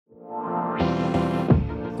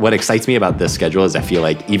What excites me about this schedule is I feel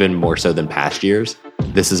like even more so than past years,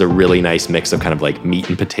 this is a really nice mix of kind of like meat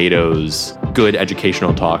and potatoes, good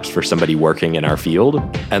educational talks for somebody working in our field,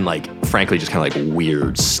 and like, frankly, just kind of like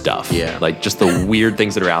weird stuff. Yeah. Like just the weird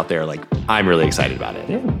things that are out there. Like, I'm really excited about it.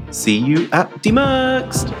 Yeah. See you at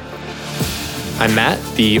Demuxed. I'm Matt,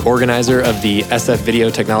 the organizer of the SF Video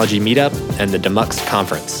Technology Meetup and the Demuxed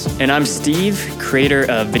Conference. And I'm Steve, creator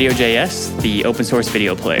of Video.js, the open source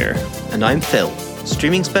video player. And I'm Phil,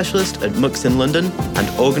 streaming specialist at Mux in London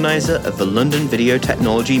and organizer of the London Video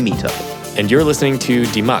Technology Meetup. And you're listening to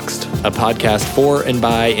Demuxed, a podcast for and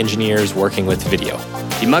by engineers working with video.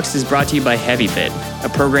 Demuxed is brought to you by HeavyBit, a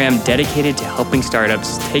program dedicated to helping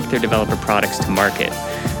startups take their developer products to market.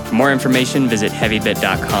 For more information, visit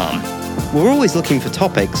heavybit.com. We're always looking for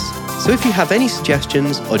topics, so if you have any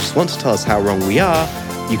suggestions or just want to tell us how wrong we are,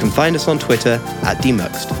 you can find us on Twitter at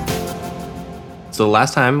Demuxed. So the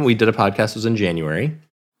last time we did a podcast was in January.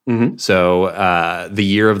 Mm-hmm. So the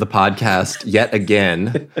year of the podcast, yet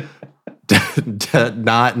again,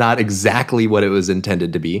 not exactly what it was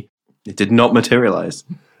intended to be. It did not materialize.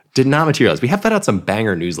 Did not materialize. We have put out some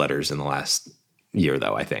banger newsletters in the last year,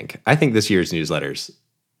 though, I think. I think this year's newsletters,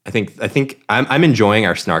 I think I'm enjoying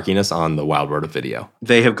our snarkiness on the wild world of video.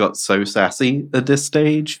 They have got so sassy at this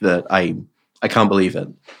stage that I can't believe it.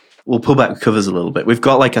 We'll pull back the covers a little bit. We've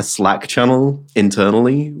got like a Slack channel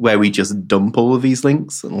internally where we just dump all of these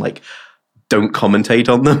links and like don't commentate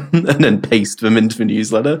on them and then paste them into the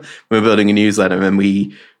newsletter. We're building a newsletter and then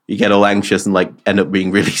we get all anxious and like end up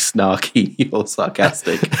being really snarky or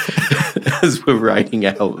sarcastic as we're writing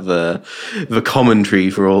out the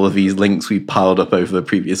commentary for all of these links we piled up over the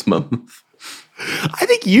previous month. I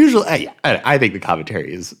think usually, I think the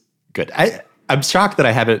commentary is good. I'm shocked that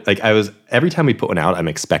I haven't, like, every time we put one out, I'm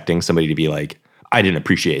expecting somebody to be like, I didn't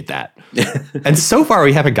appreciate that. And so far,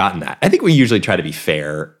 we haven't gotten that. I think we usually try to be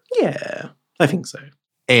fair. Yeah, I think so.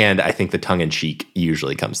 And I think the tongue-in-cheek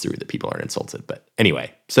usually comes through that people aren't insulted. But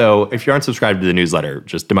anyway, so if you aren't subscribed to the newsletter,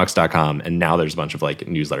 just demuxed.com, and now there's a bunch of like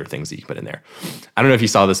newsletter things that you can put in there. I don't know if you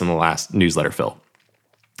saw this in the last newsletter, Phil,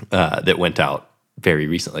 that went out very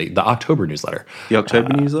recently, the October newsletter. The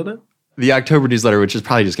October newsletter? The October newsletter, which is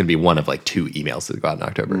probably just going to be one of like 2 emails that go out in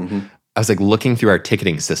October. Mm-hmm. I was like looking through our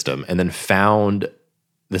ticketing system and then found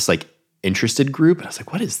this like interested group. And I was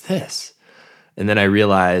like, what is this? And then I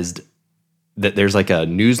realized that there's like a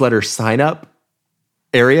newsletter sign up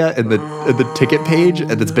area in the ticket page,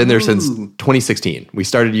 and it's been there since 2016. We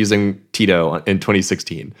started using Tito in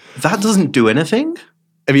 2016. That doesn't do anything?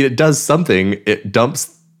 I mean, it does something. It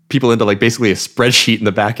dumps people into like basically a spreadsheet in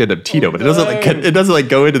the back end of Tito, but it doesn't like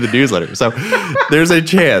go into the newsletter. So there's a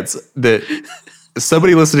chance that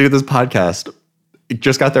somebody listening to this podcast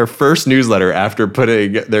just got their first newsletter after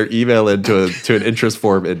putting their email into an interest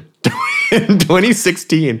form in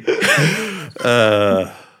 2016.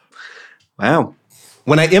 Wow.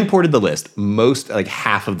 When I imported the list, most, like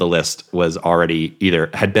half of the list was already either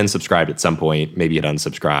had been subscribed at some point, maybe had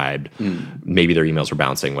unsubscribed, maybe their emails were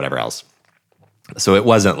bouncing, whatever else. So it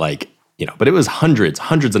wasn't like, but it was hundreds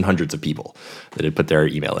and hundreds of people that had put their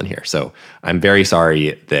email in here. So I'm very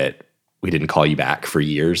sorry that we didn't call you back for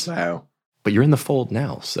years. Wow. But you're in the fold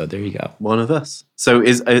now, so there you go. One of us. So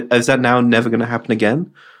is that now never going to happen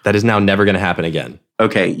again? That is now never going to happen again.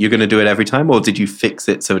 Okay, you're going to do it every time, or did you fix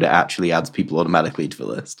it so it actually adds people automatically to the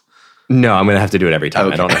list? No, I'm going to have to do it every time.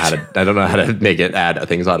 Okay. I don't know how to make it add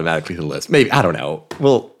things automatically to the list. Maybe, I don't know.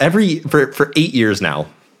 Well, for 8 years now,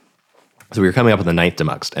 so we were coming up with the 9th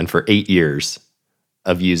Demuxed, and for 8 years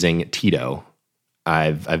of using Tito,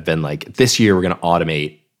 I've been like, this year we're going to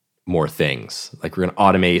automate more things. Like we're going to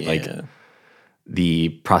automate like the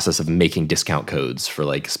process of making discount codes for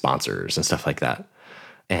like sponsors and stuff like that.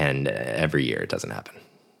 And every year it doesn't happen.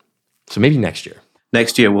 So maybe next year.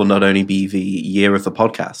 Next year will not only be the year of the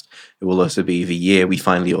podcast, it will also be the year we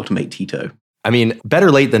finally automate Tito. I mean, better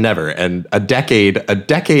late than never. And a decade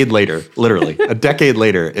later, literally, a decade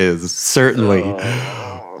later is certainly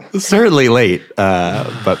late,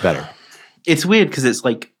 but better. It's weird because it's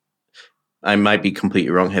like, I might be completely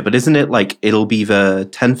wrong here, but isn't it like it'll be the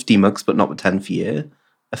 10th Demuxed, but not the 10th year,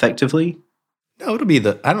 effectively? No, it'll be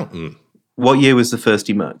What year was the first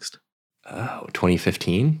Demuxed? Oh,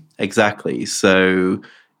 2015? Exactly. So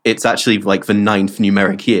it's actually like the 9th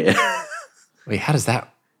numeric year. Wait, how does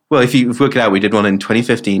that? Well, if you work it out, we did one in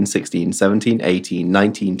 2015, 16, 17, 18,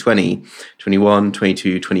 19, 20, 21,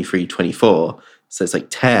 22, 23, 24. So it's like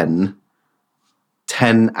 10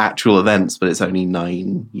 actual events, but it's only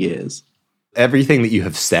 9 years. Everything that you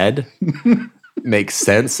have said makes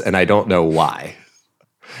sense, and I don't know why.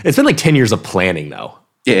 It's been like 10 years of planning, though.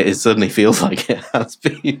 Yeah, it certainly feels like it has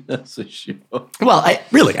been, that's for sure. Well, I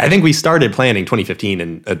think we started planning 2015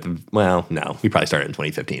 and no, we probably started in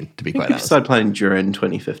 2015, to be quite We honest. started planning during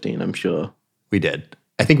 2015, I'm sure. We did.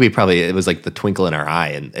 I think it was like the twinkle in our eye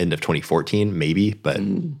in end of 2014, maybe, but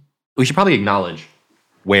we should probably acknowledge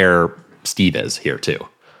where Steve is here too.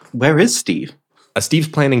 Where is Steve? Steve's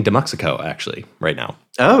planning Demuxico actually right now.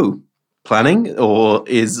 Oh, planning or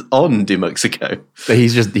is on Demuxico?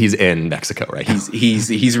 He's in Mexico right now.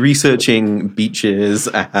 He's researching beaches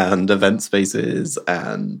and event spaces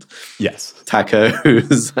and Yes.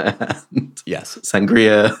 tacos and Yes.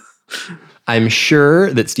 sangria. I'm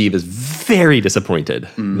sure that Steve is very disappointed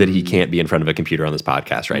that he can't be in front of a computer on this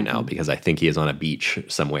podcast right now, because I think he is on a beach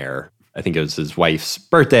somewhere. I think it was his wife's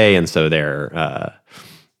birthday, and so they're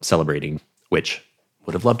celebrating, which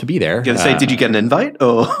would have loved to be there. You gonna say, did you get an invite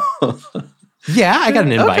or? Yeah, I got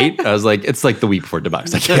an invite. Okay. I was like, it's like the week before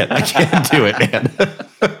Demuxed. I can't do it, man.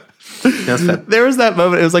 That's fair. There was that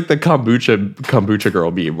moment. It was like the kombucha girl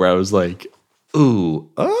meme where I was like, ooh,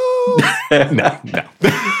 oh, no.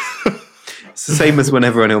 It's the same as when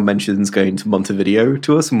everyone mentions going to Montevideo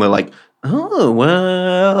to us, and we're like, oh,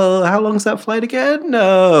 well, how long's that flight again?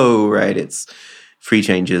 No, right, it's free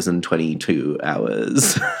changes in 22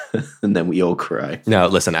 hours. And then we all cry. No,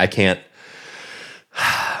 listen, I can't.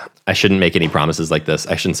 I shouldn't make any promises like this.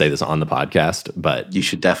 I shouldn't say this on the podcast, but You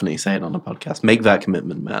should definitely say it on a podcast. Make that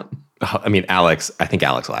commitment, Matt. I mean, I think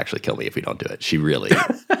Alex will actually kill me if we don't do it. She really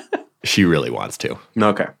wants to,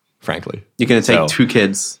 Okay. frankly. You're going to take So- 2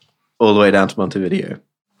 kids all the way down to Montevideo.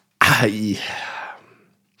 I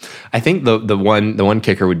think the one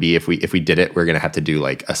kicker would be if we did it, we're gonna have to do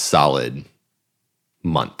like a solid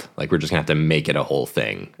month. Like we're just gonna have to make it a whole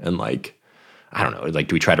thing. And like, I don't know, like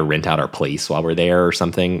do we try to rent out our place while we're there or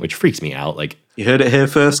something? Which freaks me out. Like, You heard it here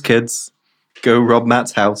first, kids. Go rob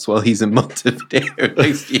Matt's house while he's in Montevideo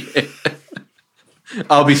next year.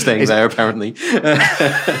 I'll be staying there, apparently.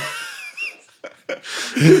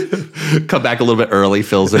 come back a little bit early,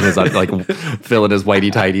 filling his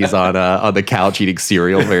whitey tighties on the couch eating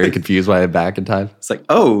cereal, very confused why I'm back in time. It's like,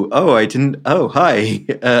 I didn't. Oh, hi.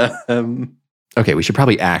 Okay, we should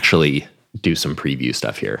probably actually do some preview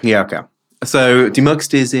stuff here. Yeah, okay. So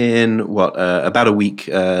Demuxed is in about a week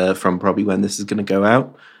from probably when this is going to go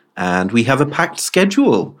out, and we have a packed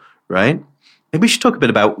schedule, right? Maybe we should talk a bit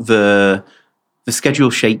about the schedule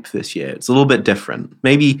shape this year. It's a little bit different.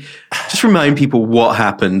 Maybe just remind people what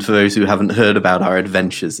happened for those who haven't heard about our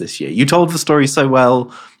adventures this year. You told the story so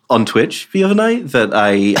well on Twitch the other night that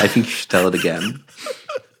I think you should tell it again.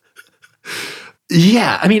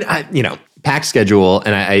 Yeah, I mean, packed schedule,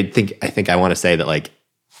 and I think I want to say that, like,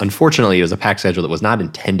 unfortunately, it was a packed schedule that was not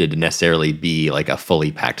intended to necessarily be like a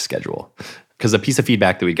fully packed schedule. Because a piece of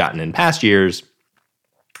feedback that we'd gotten in past years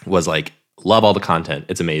was like, love all the content,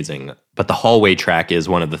 it's amazing, but the hallway track is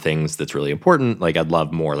one of the things that's really important. Like, I'd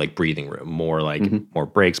love more like breathing room, more like more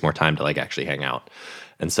breaks, more time to like actually hang out.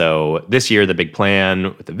 And so this year, the big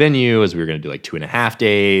plan with the venue is we were going to do like 2.5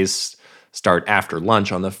 days, start after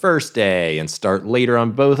lunch on the first day and start later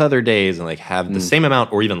on both other days, and like have the same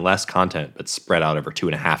amount or even less content, but spread out over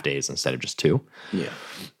 2.5 days instead of just 2. Yeah.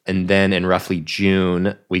 And then in roughly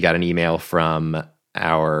June, we got an email from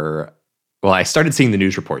I started seeing the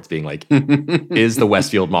news reports being like, is the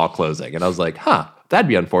Westfield Mall closing? And I was like, that'd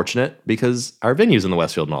be unfortunate because our venue's in the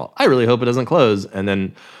Westfield Mall. I really hope it doesn't close. And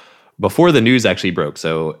then before the news actually broke,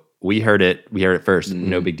 so we heard it first,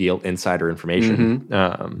 no big deal, insider information.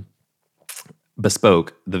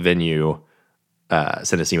 Bespoke, the venue,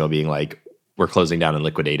 sent us an email being like, we're closing down and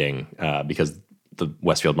liquidating because the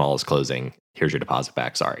Westfield Mall is closing. Here's your deposit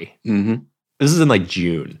back. Sorry. This is in like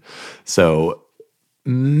June. So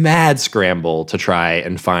mad scramble to try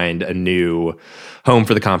and find a new home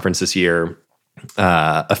for the conference this year.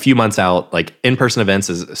 A few months out, like in-person events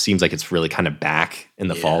seems like it's really kind of back in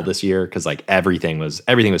the fall this year because like everything was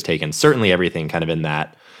taken. Certainly everything kind of in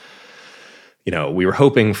that. We were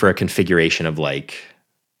hoping for a configuration of like,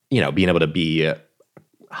 being able to be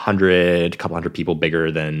couple hundred people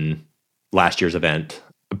bigger than last year's event,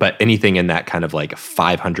 but anything in that kind of like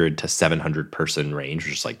 500 to 700 person range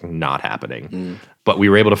was just like not happening. But we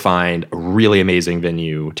were able to find a really amazing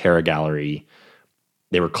venue, Terra Gallery.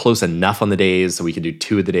 They were close enough on the days so we could do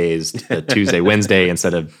 2 of the days, Tuesday, Wednesday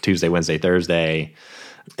instead of Tuesday, Wednesday, Thursday.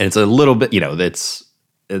 And it's a little bit,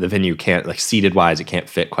 the venue can't, like, seated wise, it can't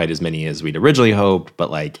fit quite as many as we'd originally hoped, but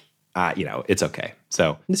like, it's okay.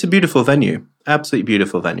 So it's a beautiful venue, absolutely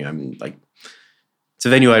beautiful venue. I mean, like, it's a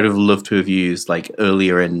venue I would have loved to have used like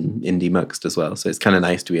earlier in Demuxed as well. So it's kind of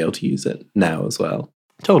nice to be able to use it now as well.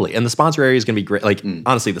 Totally. And the sponsor area is going to be great. Like,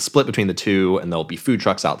 honestly, the split between the two, and there'll be food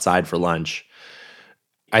trucks outside for lunch.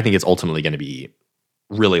 I think it's ultimately going to be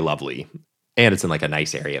really lovely, and it's in like a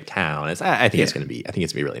nice area of town. I think it's going to be. I think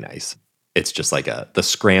it's going to be really nice. It's just like the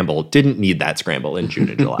scramble didn't need that scramble in June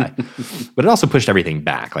and July, but it also pushed everything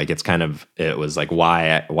back. Like it was like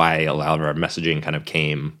why a lot of our messaging kind of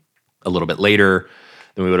came a little bit later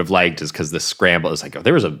than we would have liked is because the scramble is like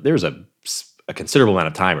there was a considerable amount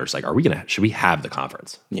of time where it's like, should we have the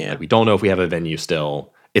conference? Yeah. Like, we don't know if we have a venue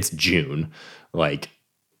still. It's June. Like,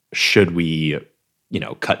 should we,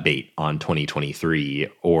 cut bait on 2023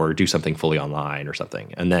 or do something fully online or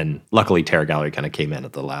something? And then luckily Terra Gallery kind of came in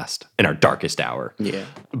in our darkest hour. Yeah.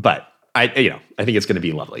 But I think it's going to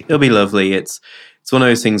be lovely. It'll be lovely. It's one of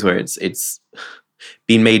those things where it's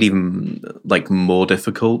been made even like more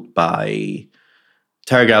difficult by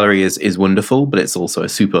Terra Gallery is wonderful, but it's also a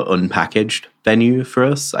super unpackaged venue for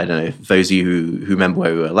us. I don't know if those of you who remember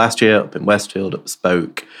where we were last year, up in Westfield, up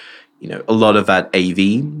Spoke, a lot of that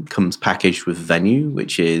AV comes packaged with venue,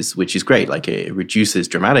 which is great. Like it reduces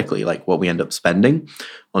dramatically like what we end up spending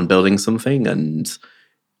on building something, and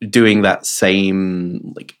doing that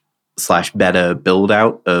same like / better build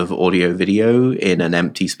out of audio video in an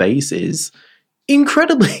empty space is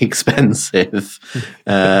incredibly expensive,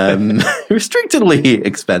 restrictedly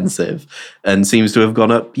expensive, and seems to have gone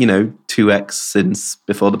up, 2x since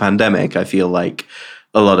before the pandemic. I feel like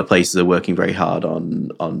a lot of places are working very hard on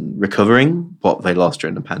recovering what they lost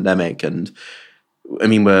during the pandemic. And I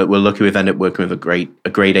mean, we're lucky we've ended up working with a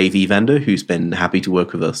great AV vendor who's been happy to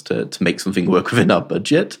work with us to make something work within our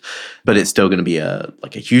budget. But it's still going to be a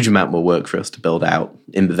huge amount more work for us to build out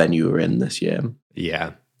in the venue we're in this year.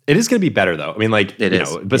 Yeah. It is going to be better though. I mean, like,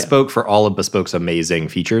 Bespoke, for all of Bespoke's amazing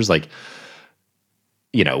features, like,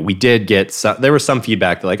 we did get there was some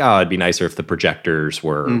feedback that like, oh, it'd be nicer if the projectors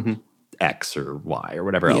were X or Y or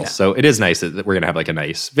whatever else. So it is nice that we're going to have like a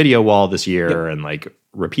nice video wall this year and like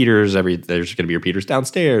repeaters. There's going to be repeaters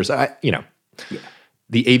downstairs. The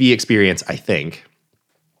AV experience, I think,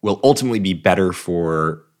 will ultimately be better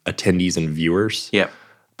for attendees and viewers. Yeah.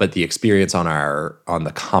 But the experience on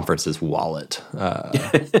the conference's wallet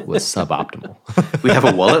was suboptimal. We have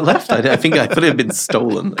a wallet left? I think I thought it had been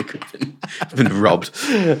stolen. I could have been robbed.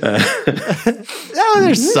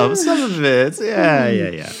 There's some of it.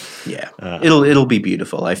 Yeah. It'll be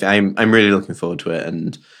beautiful. I'm really looking forward to it,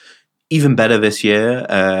 and even better this year,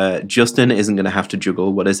 Justin isn't going to have to juggle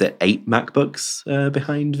 8 MacBooks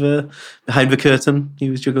behind the curtain he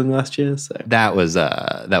was juggling last year. So that was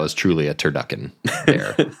truly a turducken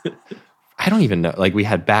there. I don't even know. Like we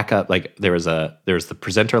had backup. Like there was the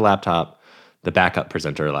presenter laptop, the backup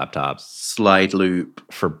presenter laptop, slide loop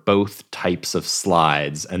for both types of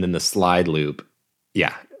slides, and then the slide loop.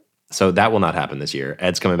 Yeah. So that will not happen this year.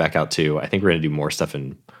 Ed's coming back out too. I think we're going to do more stuff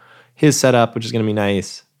in his setup, which is going to be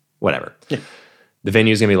nice. Whatever. Yeah. The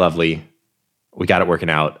venue is going to be lovely. We got it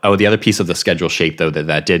working out. Oh, the other piece of the schedule shape, though,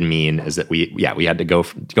 that did mean is that we had to going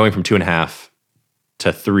from 2.5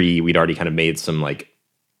 to 3. We'd already kind of made some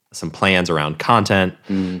plans around content.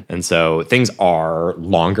 And so things are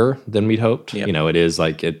longer than we'd hoped. Yep. It is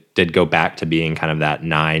like it did go back to being kind of that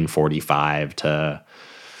 9:45 to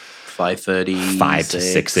 5:30, 5 to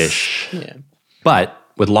 6-ish. Yeah. But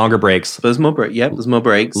with longer breaks. There's more breaks. Yep, there's more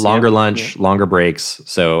breaks. Longer lunch, longer breaks.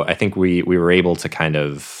 So I think we were able to kind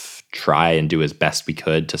of try and do as best we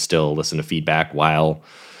could to still listen to feedback while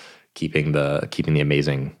keeping the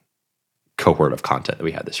amazing cohort of content that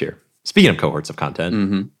we had this year. Speaking of cohorts of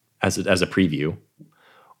content, as a preview,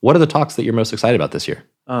 what are the talks that you're most excited about this year?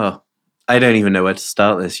 Oh, I don't even know where to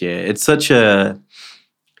start this year. It's such an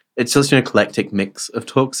eclectic mix of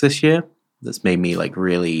talks this year that's made me like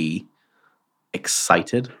really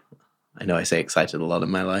excited. I know I say excited a lot in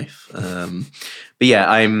my life, but yeah,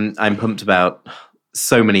 I'm pumped about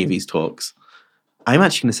so many of these talks. I'm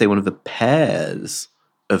actually going to say one of the pairs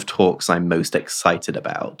of talks I'm most excited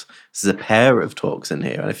about. This is a pair of talks in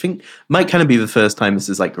here, and I think might kind of be the first time this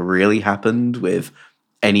has like really happened with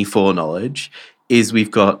any foreknowledge. Is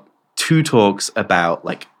we've got 2 talks about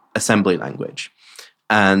like assembly language,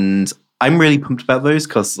 and I'm really pumped about those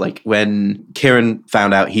because like when Kieran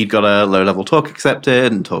found out he'd got a low-level talk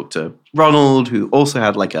accepted and talked to Ronald, who also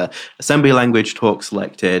had like a assembly language talk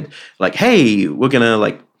selected, like, hey, we're going to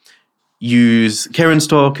like use Kieran's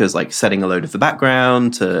talk as like setting a load of the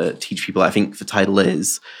background to teach people. I think the title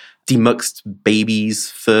is Demuxed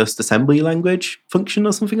Baby's First Assembly Language Function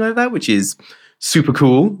or something like that, which is super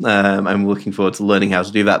cool. I'm looking forward to learning how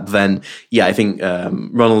to do that. But then, yeah, I think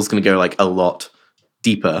Ronald's going to go like a lot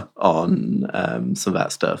deeper on some of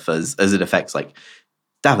that stuff as it affects like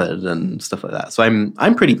David and stuff like that. So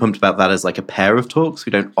I'm pretty pumped about that as like a pair of talks.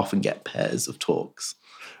 We don't often get pairs of talks.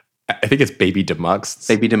 I think it's baby Demuxed.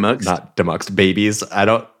 Baby Demuxed? Not Demuxed babies. I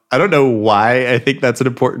don't know why I think that's an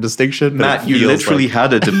important distinction. Matt, you literally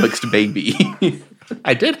had a Demuxed baby.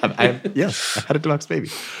 I did have. Yes, I had a Demuxed baby.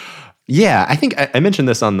 Yeah, I think I mentioned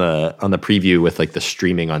this on the preview with like the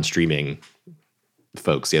streaming on streaming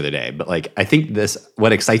folks the other day. But like, I think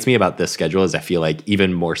what excites me about this schedule is I feel like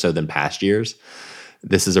even more so than past years,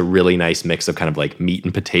 this is a really nice mix of kind of like meat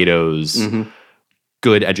and potatoes,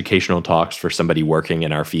 good educational talks for somebody working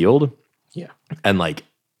in our field. Yeah. And like,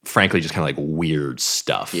 frankly, just kind of like weird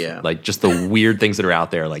stuff. Yeah. Like just the weird things that are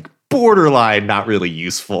out there, like borderline not really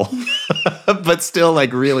useful, but still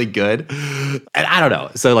like really good. And I don't know.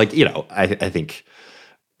 So like, I think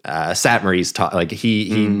Satmary's talk, like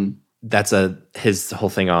he that's his whole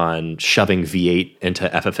thing on shoving V8 into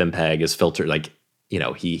FFmpeg is filtered. Like,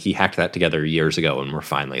 he hacked that together years ago, and we're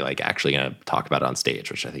finally like actually going to talk about it on stage,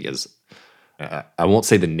 which I think is, I won't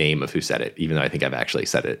say the name of who said it, even though I think I've actually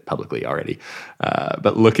said it publicly already.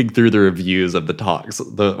 But looking through the reviews of the talks,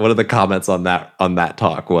 one of the comments on that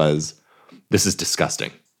talk was, "This is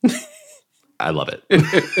disgusting." I love it.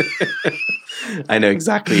 I know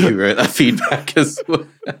exactly who wrote that feedback as well.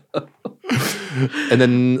 And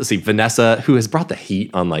then let's see, Vanessa, who has brought the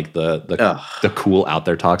heat on like the cool out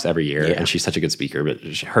there talks every year, and she's such a good speaker. But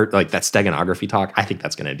her like that steganography talk, I think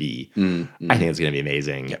that's going to be, I think it's going to be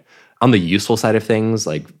amazing. Yep. On the useful side of things,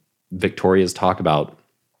 like Victoria's talk about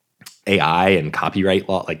AI and copyright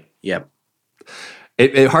law, like it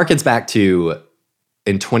harkens back to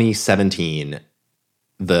in 2017.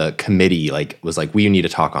 The committee was like, we need to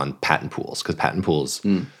talk on patent pools, because patent pools,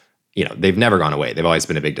 they've never gone away. They've always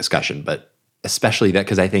been a big discussion, but especially that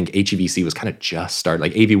because I think HEVC was kind of just started.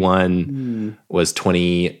 Like AV1 was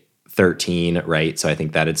 2013, right? So I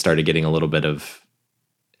think that had started getting a little bit of.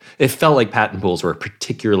 It felt like patent pools were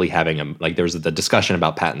particularly having there was the discussion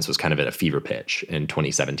about patents was kind of at a fever pitch in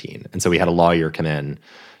 2017, and so we had a lawyer come in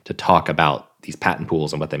to talk about these patent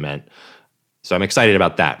pools and what they meant. So I'm excited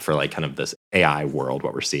about that for like kind of this AI world,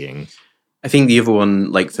 what we're seeing. I think the other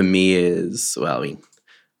one, like for me, is, well, I mean,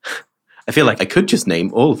 I feel like I could just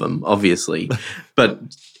name all of them, obviously, but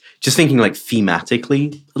just thinking like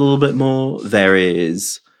thematically a little bit more, there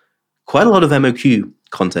is quite a lot of MOQ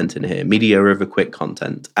content in here, media over quick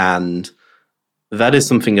content, and that is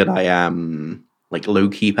something that I am like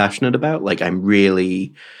low-key passionate about. Like I'm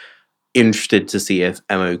really interested to see if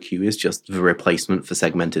MOQ is just the replacement for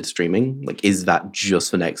segmented streaming. Like, is that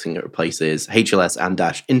just the next thing it replaces HLS and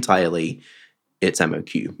Dash entirely? It's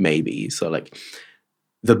MOQ, maybe. So, like,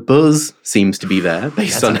 the buzz seems to be there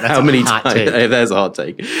based on how many times. There's a hot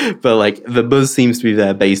take. But, like, the buzz seems to be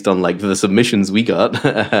there based on, like, the submissions we got.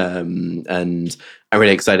 And I'm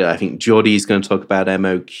really excited. I think Geordie's going to talk about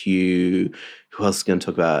MOQ. Who else is going to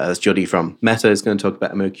talk about? As Jody from Meta is going to talk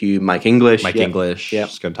about MOQ. Mike English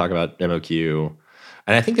is going to talk about MOQ.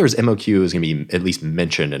 And I think there was MOQ is going to be at least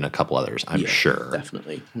mentioned in a couple others, I'm sure.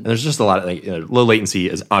 Definitely. And there's just a lot of low latency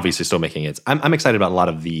is obviously still making it. I'm excited about a lot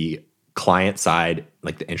of the client side,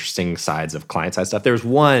 like the interesting sides of client side stuff. There was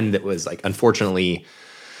one that was like, unfortunately,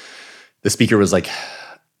 the speaker was like,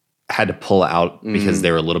 had to pull out because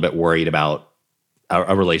they were a little bit worried about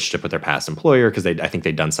a relationship with their past employer, because I think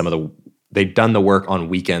they'd done the work on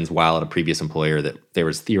weekends while at a previous employer that there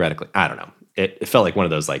was theoretically, I don't know. It felt like one of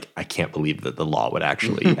those, like, I can't believe that the law would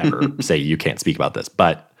actually ever say you can't speak about this.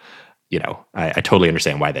 But, I totally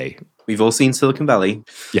understand why we've all seen Silicon Valley.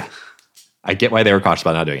 Yeah. I get why they were cautious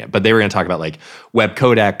about not doing it. But they were going to talk about like web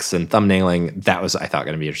codecs and thumbnailing. That was, I thought,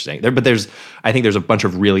 going to be interesting. I think there's a bunch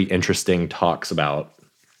of really interesting talks about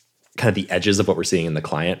kind of the edges of what we're seeing in the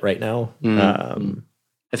client right now.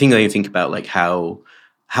 I think when you think about like how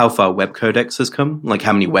far web codecs has come, like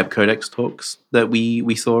how many web codecs talks that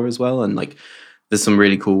we saw as well, and like there's some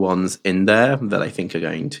really cool ones in there that I think are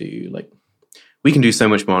going to, like, we can do so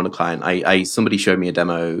much more on the client. Somebody showed me a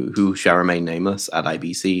demo who shall remain nameless at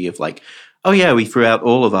IBC of like, oh yeah, we threw out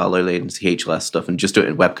all of our low latency HLS stuff and just do it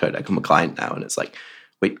in web codec on a client now, and it's like,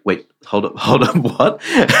 wait, hold up, what?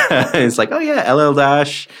 It's like, oh yeah, LL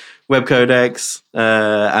Dash, web codecs,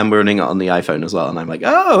 and we're running it on the iPhone as well. And I'm like,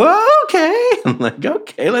 oh, okay. I'm like,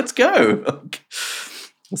 okay, let's go.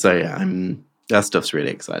 So yeah, that stuff's really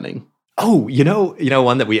exciting. Oh,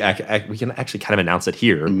 one that we can actually kind of announce it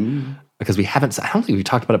here because we haven't. I don't think we've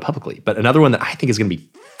talked about it publicly. But another one that I think is going to be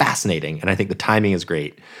fascinating, and I think the timing is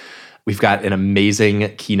great. We've got an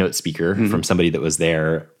amazing keynote speaker from somebody that was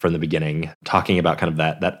there from the beginning, talking about kind of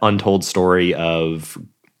that untold story of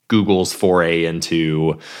Google's foray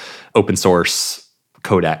into open source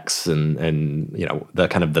codecs and the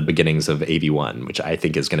kind of the beginnings of AV1, which I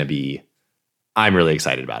think is going to be. I'm really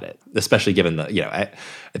excited about it, especially given I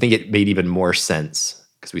think it made even more sense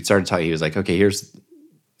because we started talking. He was like, okay, here's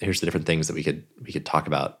the different things that we could talk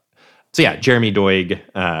about. So yeah, Jeremy Doig,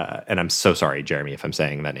 and I'm so sorry, Jeremy, if I'm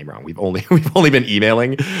saying that name wrong. We've only been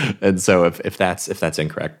emailing, and so if that's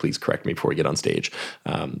incorrect, please correct me before we get on stage.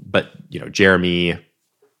 But Jeremy,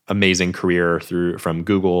 amazing career from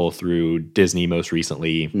Google through Disney most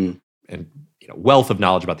recently, and wealth of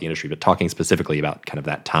knowledge about the industry. But talking specifically about kind of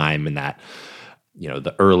that time and that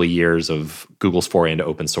the early years of Google's foray into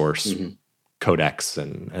open source codecs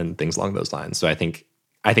and things along those lines. So I think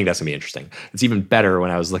that's gonna be interesting. It's even better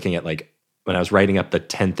when I was looking at when I was writing up the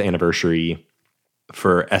 10th anniversary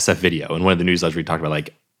for SF Video, and one of the newsletters we talked about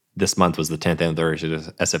this month was the 10th anniversary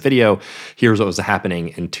of SF Video. Here's what was happening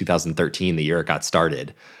in 2013, the year it got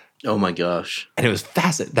started. Oh my gosh! And it was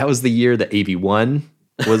fascinating. That was the year that AV1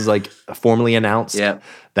 was formally announced. Yeah,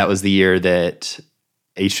 that was the year that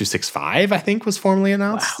H.265 I think was formally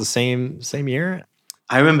announced. Wow. The same year.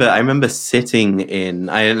 I remember sitting in,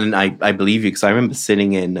 I believe you, because I remember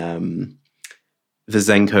sitting in the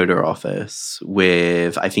Zencoder office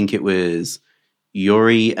with, I think it was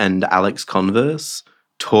Yuri and Alex Converse,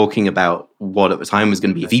 talking about what at the time was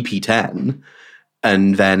going to be VP10,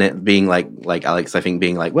 and then it being like Alex, I think,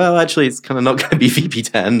 being like, well, actually, it's kind of not going to be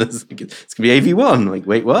VP10. It's going to be AV1. Like,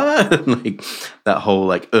 wait, what? Like that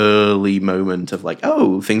whole early moment of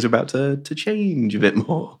oh, things are about to change a bit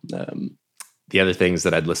more. The other things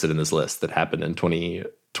that I'd listed in this list that happened in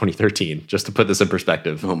 2013, just to put this in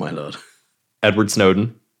perspective. Oh my Lord. Edward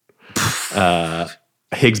Snowden.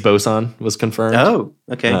 Higgs boson was confirmed. Oh,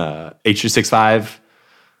 okay. H.265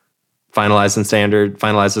 finalized the standard,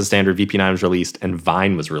 VP9 was released, and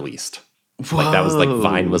Vine was released. Whoa. That was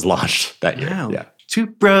Vine was launched that year. Wow. Yeah. Two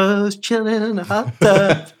bros chilling in a hot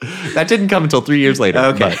tub. That didn't come until 3 years later.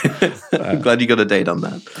 Okay. But, I'm glad you got a date on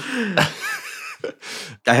that.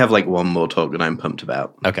 I have one more talk that I'm pumped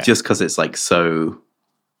about. Okay. Just because it's so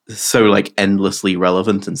endlessly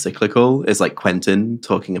relevant and cyclical. Is Quentin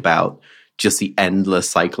talking about just the endless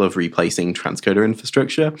cycle of replacing transcoder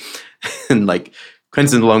infrastructure. And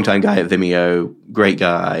Quentin's a longtime guy at Vimeo, great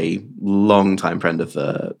guy, longtime friend of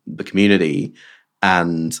the community.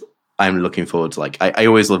 And I'm looking forward to I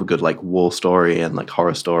always love a good war story and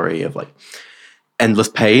horror story of endless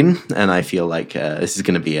pain. And I feel this is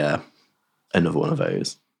going to be another one of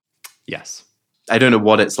those. yes. I don't know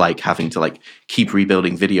what it's having to keep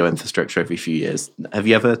rebuilding video infrastructure every few years. Have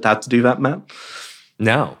you ever had to do that, Matt?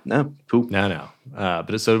 No. Cool. No.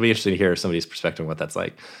 But it'll be interesting to hear somebody's perspective on what that's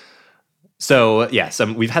like. So yeah,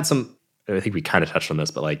 we've had some. I think we kind of touched on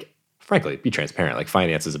this, but frankly, be transparent.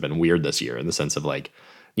 Finances have been weird this year in the sense of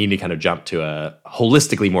needing to kind of jump to a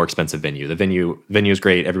holistically more expensive venue. The venue is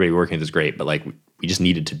great. Everybody working with is great, but we just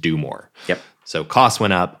needed to do more. Yep. So costs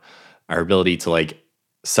went up. Our ability to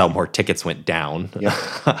sell more tickets went down. Yep.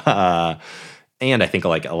 And I think a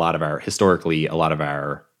lot of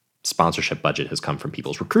our sponsorship budget has come from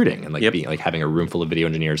people's recruiting and being having a room full of video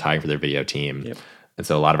engineers hiring for their video team. Yep. And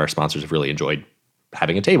so a lot of our sponsors have really enjoyed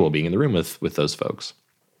having a table, being in the room with those folks.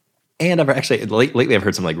 And I've actually lately I've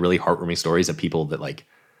heard some really heartwarming stories of people that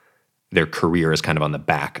their career is kind of on the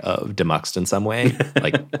back of Demuxed in some way,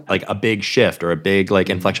 like a big shift or a big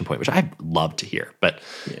inflection point, which I'd love to hear. But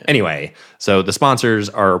anyway, so the sponsors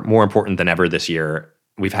are more important than ever this year.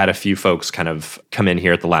 We've had a few folks kind of come in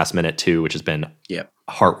here at the last minute too, which has been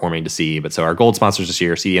heartwarming to see. But so our gold sponsors this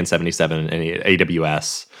year, CDN77 and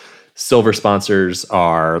AWS. Silver sponsors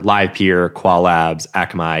are LivePeer, Qualabs,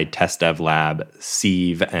 Akamai, Test Dev Lab,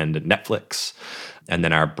 Sieve, and Netflix. And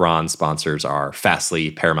then our bronze sponsors are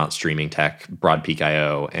Fastly, Paramount Streaming Tech,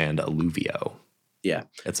 BroadPeak.io, and Alluvio. Yeah.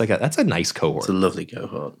 That's that's a nice cohort. It's a lovely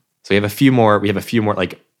cohort. So we have a few more, if you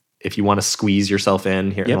want to squeeze yourself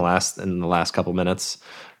in here in the last couple minutes,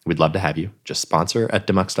 we'd love to have you. Just sponsor at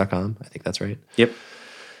Demuxed.com. I think that's right. Yep.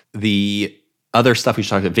 The other stuff we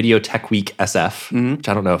should talk about, Video Tech Week SF, which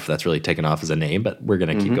I don't know if that's really taken off as a name, but we're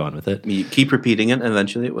going to keep going with it. You keep repeating it, and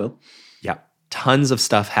eventually it will. Yeah. Tons of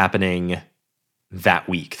stuff happening that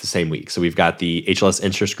week, the same week. So we've got the HLS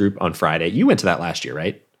Interest Group on Friday. You went to that last year,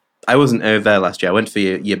 right? I wasn't there last year. I went for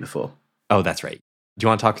the year before. Oh, that's right. Do you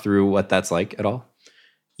want to talk through what that's like at all?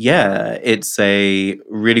 Yeah, it's a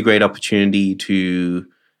really great opportunity to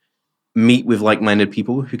meet with like-minded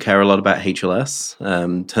people who care a lot about HLS.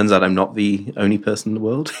 Turns out I'm not the only person in the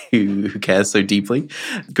world who cares so deeply.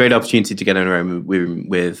 Great opportunity to get in a room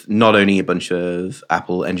with not only a bunch of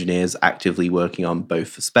Apple engineers actively working on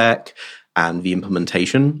both the spec and the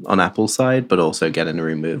implementation on Apple's side, but also get in a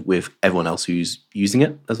room with everyone else who's using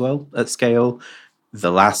it as well at scale.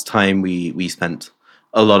 The last time we spent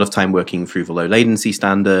a lot of time working through the low latency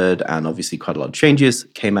standard, and obviously quite a lot of changes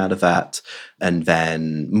came out of that. And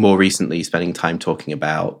then more recently, spending time talking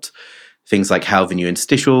about things like how the new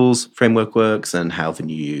interstitials framework works and how the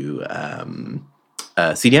new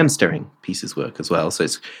CDN steering pieces work as well. So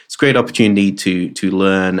it's a great opportunity to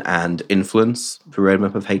learn and influence the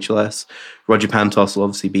roadmap of HLS. Roger Pantos will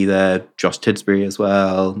obviously be there, Josh Tidsbury as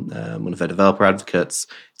well, one of their developer advocates.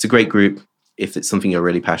 It's a great group. If it's something you're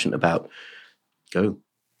really passionate about, go.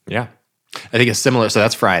 Yeah. I think it's similar. So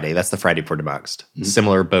that's Friday. That's the Friday for Demuxed.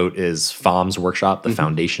 Similar boat is FOM's workshop, the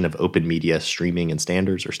Foundation of Open Media Streaming and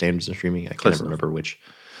Standards, or Standards and Streaming. I can't remember which.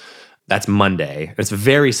 That's Monday. It's a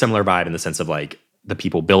very similar vibe in the sense of like the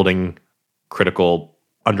people building critical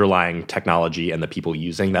underlying technology and the people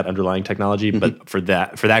using that underlying technology. But for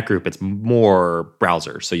that group, it's more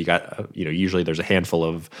browsers. So you got, usually there's a handful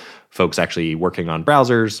of folks actually working on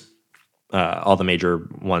browsers. All the major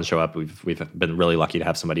ones show up. We've been really lucky to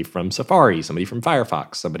have somebody from Safari, somebody from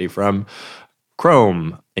Firefox, somebody from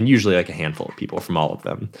Chrome, and usually like a handful of people from all of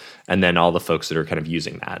them. And then all the folks that are kind of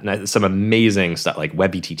using that. And some amazing stuff, like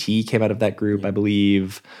WebETT came out of that group, I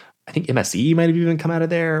believe. I think MSE might have even come out of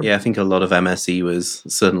there. Yeah, I think a lot of MSE was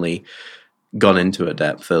certainly gone into a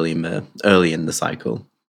depth early in the cycle.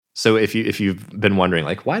 So if you've been wondering,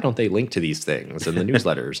 like, why don't they link to these things in the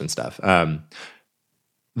newsletters and stuff?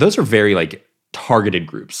 Those are very like targeted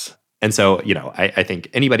groups. And so, I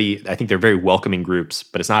think they're very welcoming groups,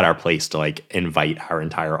 but it's not our place to like invite our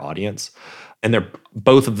entire audience. And they're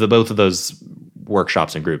both of those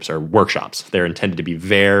workshops and groups are workshops. They're intended to be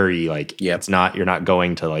very like, it's not, you're not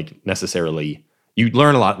going to like necessarily, you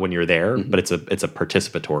learn a lot when you're there, but it's a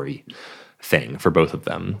participatory thing for both of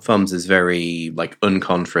them. FOMS is very like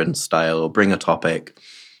unconference style, bring a topic,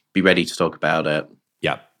 be ready to talk about it.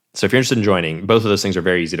 Yeah. So if you're interested in joining, both of those things are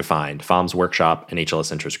very easy to find. FOM's workshop and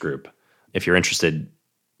HLS interest group. If you're interested,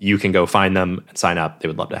 you can go find them and sign up. They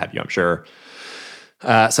would love to have you, I'm sure.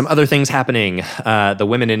 Some other things happening. The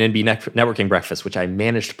Women in NB Networking Breakfast, which I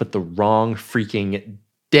managed to put the wrong freaking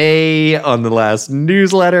day on the last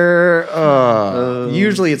newsletter.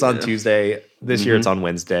 Usually it's on Tuesday. This year it's on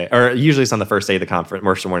Wednesday. Or usually it's on the first day of the conference,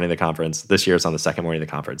 first morning of the conference. This year it's on the second morning of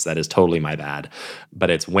the conference. That is totally my bad.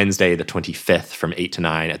 But it's Wednesday the 25th from 8 to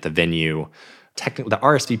 9 at the venue. Technically, the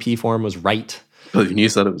RSVP form was right. But the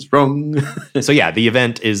newsletter was wrong. So yeah, the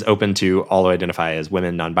event is open to all who identify as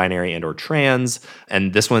women, non-binary, and or trans.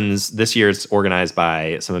 And this year it's organized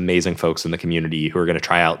by some amazing folks in the community who are going to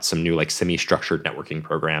try out some new like semi-structured networking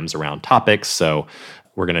programs around topics. So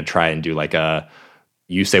we're going to try and do like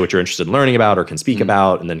you say what you're interested in learning about or can speak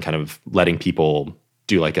about, and then kind of letting people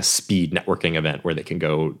do like a speed networking event where they can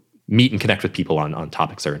go meet and connect with people on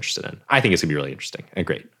topics they're interested in. I think it's going to be really interesting and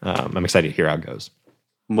great. I'm excited to hear how it goes.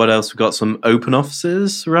 What else? We've got some open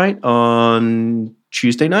offices, right? On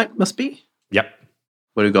Tuesday night, must be? Yep.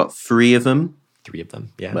 What, we've got 3 of them? 3 of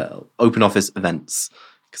them, yeah. Well, open office events.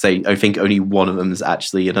 Because I think only one of them is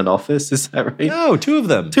actually in an office, is that right? No, 2 of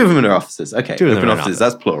them. 2 of them in offices, okay. 2 of them open in offices,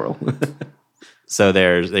 that's plural. So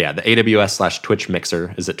there's, the AWS/Twitch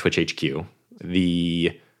mixer is at Twitch HQ.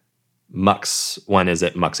 The Mux one is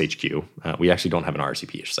at Mux HQ. We actually don't have an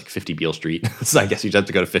RSVP. It's just like 50 Beale Street. So I guess you just have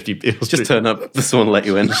to go to 50 Beale Street. Just turn up. Someone let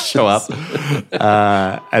you in. Show up.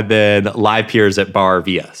 And then live peers at Bar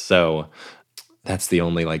Via. So that's the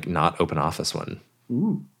only like not open office one.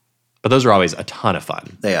 Ooh. But those are always a ton of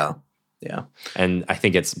fun. They are. Yeah. And I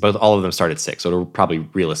think all of them start at 6. So it'll probably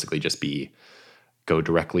realistically just go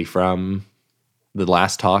directly from the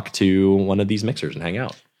last talk to one of these mixers and hang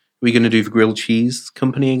out. Are we going to do the grilled cheese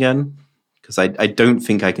company again? Because I don't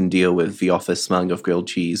think I can deal with the office smelling of grilled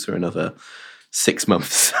cheese for another 6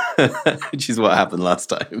 months, which is what happened last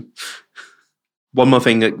time. One more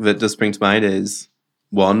thing that does spring to mind is,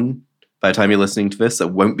 one, by the time you're listening to this, there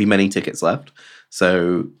won't be many tickets left.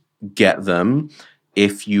 So get them.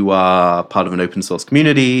 If you are part of an open source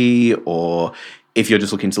community, or if you're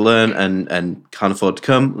just looking to learn and can't afford to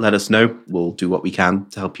come, let us know. We'll do what we can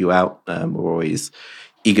to help you out. We're always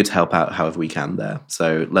eager to help out however we can there.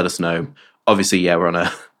 So let us know. Obviously, yeah, we're on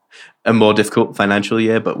a more difficult financial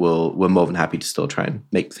year, but we're more than happy to still try and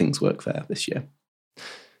make things work there this year.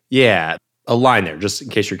 Yeah, a line there, just in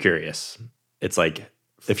case you're curious. It's like,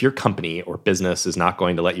 if your company or business is not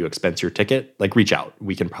going to let you expense your ticket, like reach out.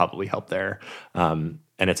 We can probably help there. And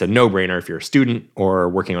it's a no-brainer if you're a student or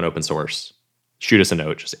working on open source. Shoot us a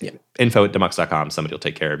note. Just info@demuxed.com. Somebody will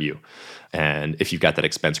take care of you. And if you've got that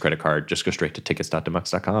expense credit card, just go straight to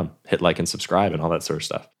tickets.demuxed.com. Hit like and subscribe and all that sort of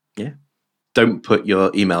stuff. Yeah. Don't put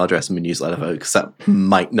your email address in the newsletter, though, because that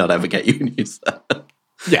might not ever get you a newsletter.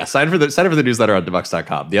 Yeah, sign for the newsletter on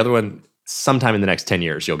demuxed.com. The other one, sometime in the next 10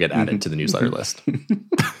 years, you'll get added to the newsletter list.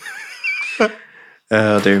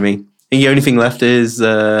 Oh, dear me. The only thing left is,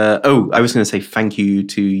 I was going to say thank you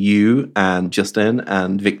to you and Justin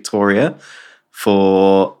and Victoria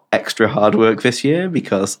for extra hard work this year,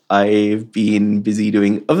 because I've been busy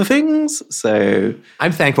doing other things. So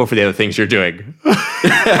I'm thankful for the other things you're doing.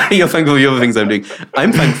 you're thankful for the other things I'm doing.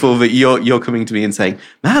 I'm thankful that you're coming to me and saying,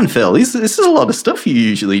 man, Phil, this is a lot of stuff you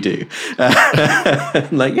usually do.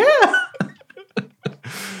 I'm like, yeah.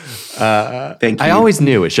 Thank you. I always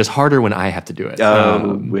knew it's just harder when I have to do it.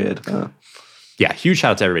 Weird. Yeah, huge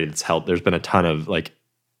shout out to everybody that's helped. There's been a ton of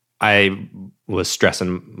I was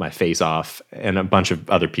stressing my face off, and a bunch of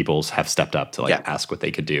other people have stepped up to ask what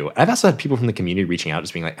they could do. I've also had people from the community reaching out,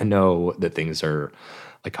 just being like, I know that things are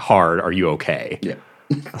hard. Are you okay? Yeah.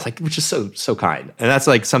 I was like, which is so kind. And that's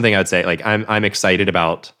something I would say, I'm excited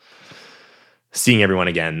about seeing everyone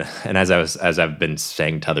again. And as I've been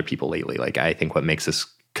saying to other people lately, I think what makes this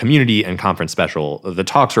community and conference special, the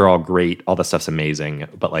talks are all great, all that stuff's amazing,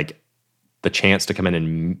 but the chance to come in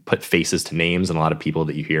and put faces to names and a lot of people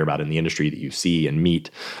that you hear about in the industry that you see and meet,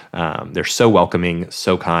 they're so welcoming,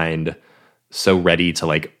 so kind, so ready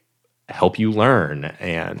to help you learn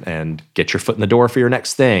and get your foot in the door for your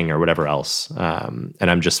next thing or whatever else. And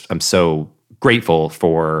I'm so grateful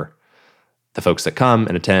for the folks that come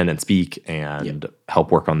and attend and speak and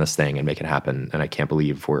help work on this thing and make it happen. And I can't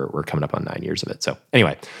believe we're coming up on 9 years of it. So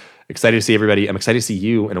anyway, excited to see everybody. I'm excited to see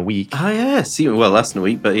you in a week. Oh yeah, less than a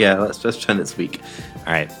week, but yeah, let's pretend it's a week.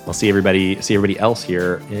 All right, we'll see everybody else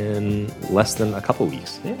here in less than a couple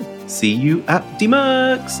weeks. Yeah. See you at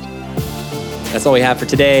Demuxed. That's all we have for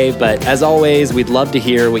today, but as always, we'd love to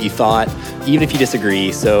hear what you thought, even if you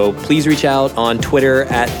disagree. So please reach out on Twitter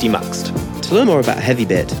at Demuxed. To learn more about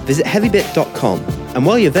HeavyBit, visit heavybit.com. And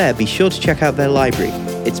while you're there, be sure to check out their library.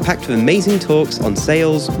 It's packed with amazing talks on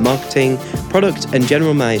sales, marketing, product, and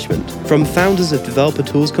general management from founders of developer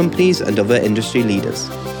tools companies and other industry leaders.